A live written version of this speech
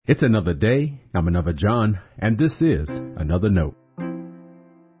It's another day. I'm another John, and this is Another Note.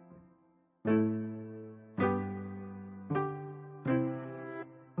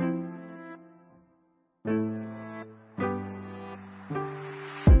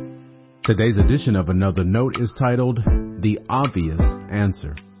 Today's edition of Another Note is titled, The Obvious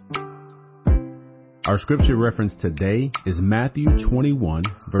Answer. Our scripture reference today is Matthew 21,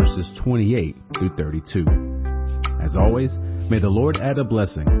 verses 28 through 32. As always, may the Lord add a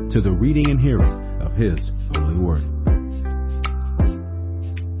blessing to the reading and hearing of His holy word.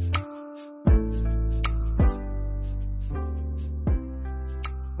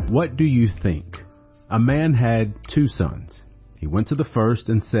 What do you think? A man had 2 sons. He went to the first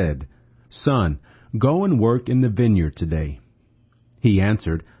and said, "Son, go and work in the vineyard today." He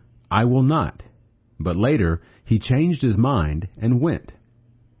answered, "I will not." But later he changed his mind and went.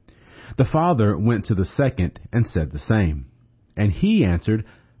 The father went to the second and said the same. And he answered,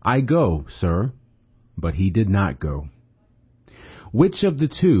 "I go, sir." But he did not go. Which of the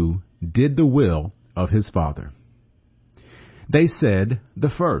 2 did the will of his father? They said, "The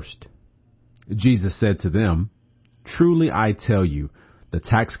first." Jesus said to them, "Truly I tell you, the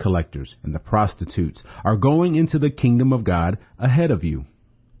tax collectors and the prostitutes are going into the kingdom of God ahead of you.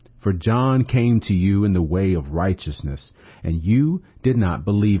 For John came to you in the way of righteousness, and you did not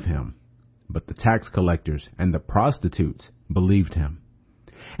believe him. But the tax collectors and the prostitutes believed him.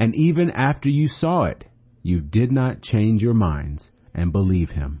 And even after you saw it, you did not change your minds and believe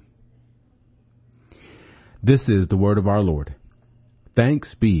him." This is the word of our Lord.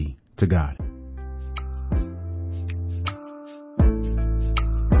 Thanks be to God.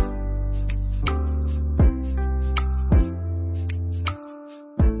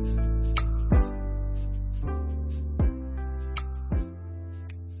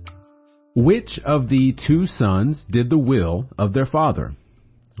 Which of the 2 sons did the will of their father?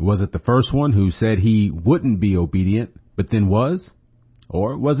 Was it the first one who said he wouldn't be obedient, but then was?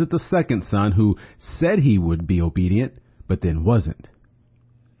 Or was it the second son who said he would be obedient, but then wasn't?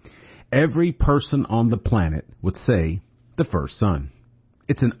 Every person on the planet would say the first son.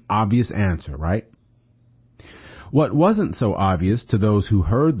 It's an obvious answer, right? What wasn't so obvious to those who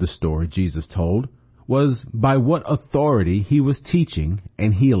heard the story Jesus told was by what authority he was teaching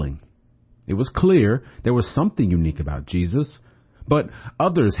and healing. It was clear there was something unique about Jesus, but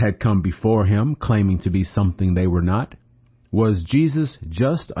others had come before him claiming to be something they were not. Was Jesus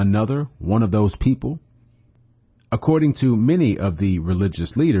just another one of those people? According to many of the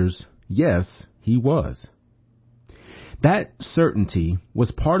religious leaders, yes, he was. That certainty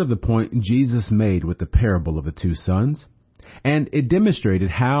was part of the point Jesus made with the parable of the 2 sons, and it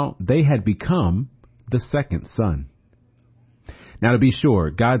demonstrated how they had become the second son. Now, to be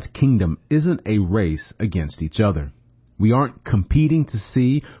sure, God's kingdom isn't a race against each other. We aren't competing to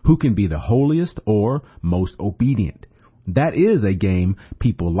see who can be the holiest or most obedient. That is a game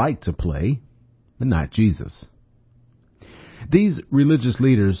people like to play, but not Jesus. These religious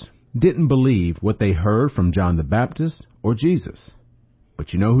leaders didn't believe what they heard from John the Baptist or Jesus.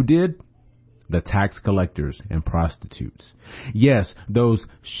 But you know who did? The tax collectors and prostitutes. Yes, those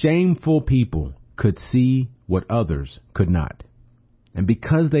shameful people could see what others could not. And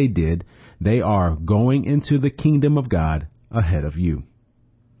because they did, they are going into the kingdom of God ahead of you.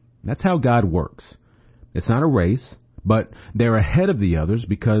 That's how God works. It's not a race, but they're ahead of the others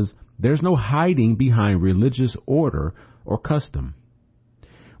because there's no hiding behind religious order or custom.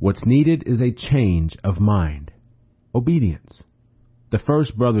 What's needed is a change of mind, obedience. The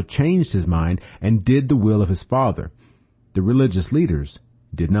first brother changed his mind and did the will of his father. The religious leaders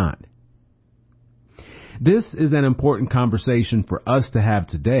did not. This is an important conversation for us to have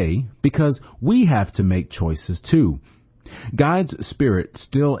today because we have to make choices too. God's Spirit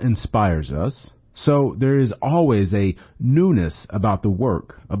still inspires us, so there is always a newness about the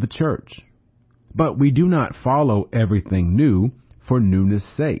work of the church. But we do not follow everything new for newness'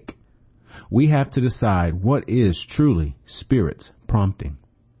 sake. We have to decide what is truly Spirit's prompting.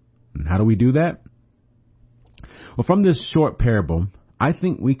 And how do we do that? Well, from this short parable, I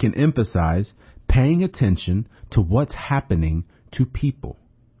think we can emphasize paying attention to what's happening to people.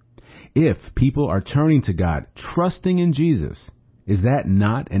 If people are turning to God, trusting in Jesus, is that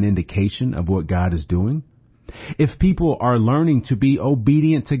not an indication of what God is doing? If people are learning to be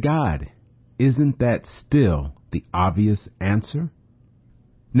obedient to God, isn't that still the obvious answer?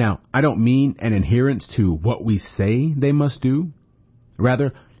 Now, I don't mean an adherence to what we say they must do.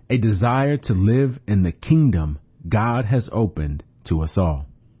 Rather, a desire to live in the kingdom God has opened to us all.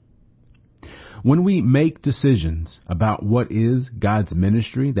 When we make decisions about what is God's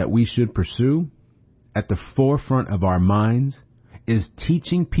ministry that we should pursue, at the forefront of our minds is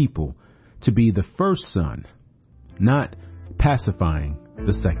teaching people to be the first son, not pacifying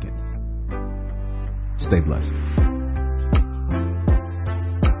the second. Stay blessed.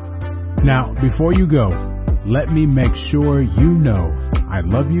 Now, before you go, let me make sure you know I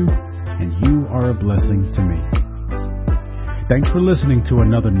love you and you are a blessing to me. Thanks for listening to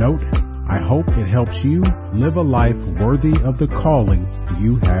another note. I hope it helps you live a life worthy of the calling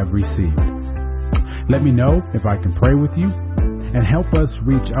you have received. Let me know if I can pray with you and help us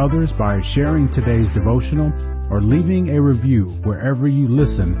reach others by sharing today's devotional or leaving a review wherever you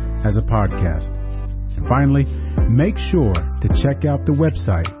listen as a podcast. And finally, make sure to check out the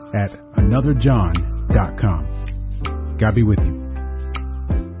website at anotherjohn.com. God be with you.